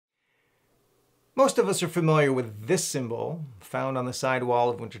Most of us are familiar with this symbol found on the sidewall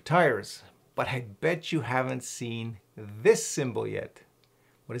of winter tires, but I bet you haven't seen this symbol yet.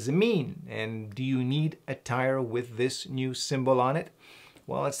 What does it mean? And do you need a tire with this new symbol on it?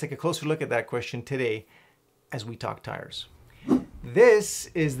 Well, let's take a closer look at that question today as we talk tires. This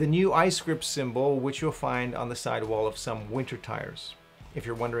is the new ice grip symbol which you'll find on the sidewall of some winter tires. If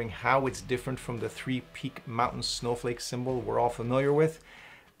you're wondering how it's different from the three-peak mountain snowflake symbol we're all familiar with,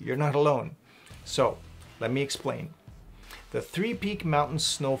 you're not alone. So, let me explain. The three-peak mountain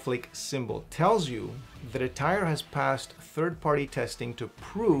snowflake symbol tells you that a tire has passed third-party testing to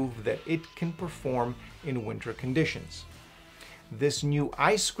prove that it can perform in winter conditions. This new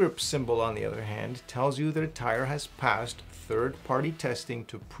ice grip symbol, on the other hand, tells you that a tire has passed third-party testing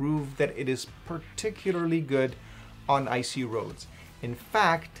to prove that it is particularly good on icy roads. In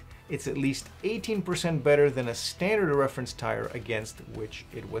fact, it's at least 18% better than a standard reference tire against which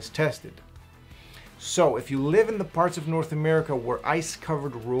it was tested. So if you live in the parts of North America where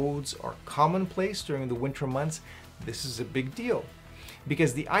ice-covered roads are commonplace during the winter months, this is a big deal,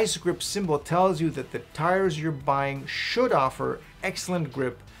 because the ice grip symbol tells you that the tires you're buying should offer excellent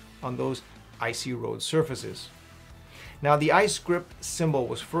grip on those icy road surfaces. Now, the ice grip symbol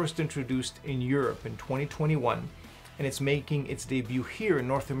was first introduced in Europe in 2021, and it's making its debut here in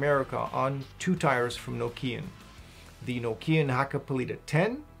North America on two tires from Nokian, the Nokian Hakkapeliitta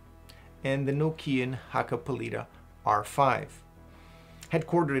 10 and the Nokian Hakkapeliitta R5.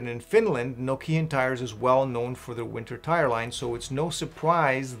 Headquartered in Finland, Nokian Tires is well known for their winter tire line, so it's no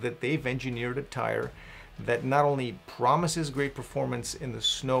surprise that they've engineered a tire that not only promises great performance in the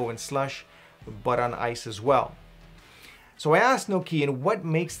snow and slush, but on ice as well. So I asked Nokian what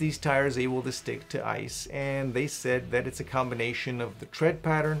makes these tires able to stick to ice, and they said that it's a combination of the tread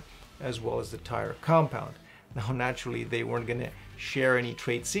pattern as well as the tire compound. Now, naturally, they weren't going to share any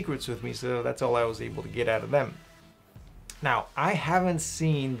trade secrets with me, so that's all I was able to get out of them. Now, I haven't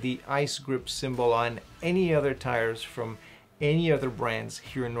seen the ice grip symbol on any other tires from any other brands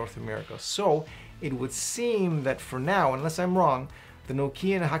here in North America, so it would seem that for now, unless I'm wrong, the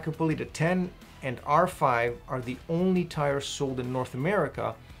Nokian Hakkapeliitta 10 and R5 are the only tires sold in North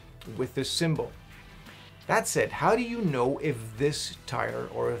America with this symbol. That said, how do you know if this tire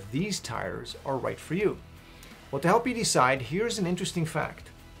or if these tires are right for you? Well, to help you decide, here's an interesting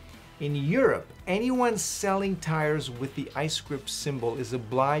fact. In Europe, anyone selling tires with the ice grip symbol is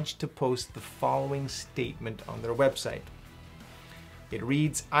obliged to post the following statement on their website. It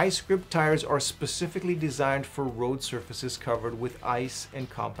reads, ice grip tires are specifically designed for road surfaces covered with ice and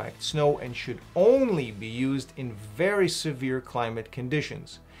compact snow and should only be used in very severe climate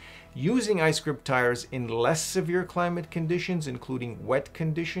conditions. Using ice grip tires in less severe climate conditions, including wet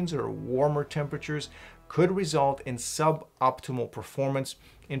conditions or warmer temperatures, could result in suboptimal performance,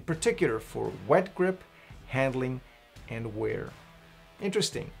 in particular for wet grip, handling, and wear.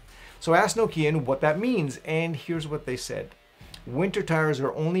 Interesting. So I asked Nokian what that means, and here's what they said. Winter tires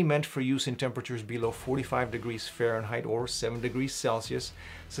are only meant for use in temperatures below 45 degrees Fahrenheit or 7 degrees Celsius.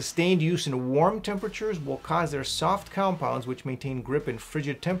 Sustained use in warm temperatures will cause their soft compounds, which maintain grip in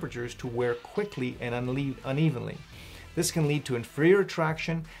frigid temperatures, to wear quickly and unevenly. This can lead to inferior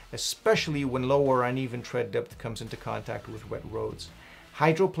traction, especially when low or uneven tread depth comes into contact with wet roads.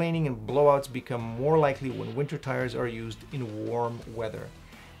 Hydroplaning and blowouts become more likely when winter tires are used in warm weather.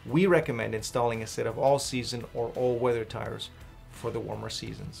 We recommend installing a set of all-season or all-weather tires for the warmer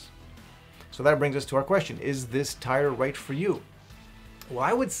seasons. So that brings us to our question. Is this tire right for you? Well,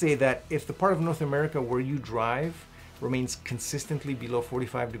 I would say that if the part of North America where you drive remains consistently below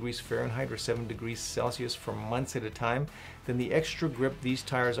 45 degrees Fahrenheit or 7 degrees Celsius for months at a time, then the extra grip these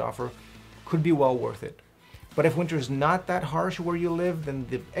tires offer could be well worth it. But if winter is not that harsh where you live, then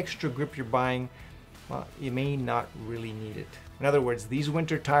the extra grip you're buying, well, you may not really need it. In other words, these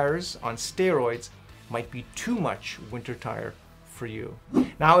winter tires on steroids might be too much winter tire for you.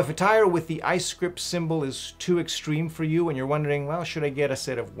 Now, if a tire with the ice grip symbol is too extreme for you and you're wondering, well, should I get a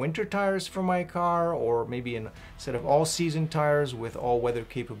set of winter tires for my car or maybe a set of all-season tires with all-weather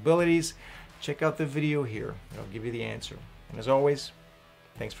capabilities, check out the video here. I'll give you the answer. And as always,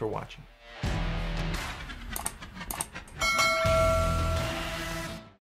 thanks for watching.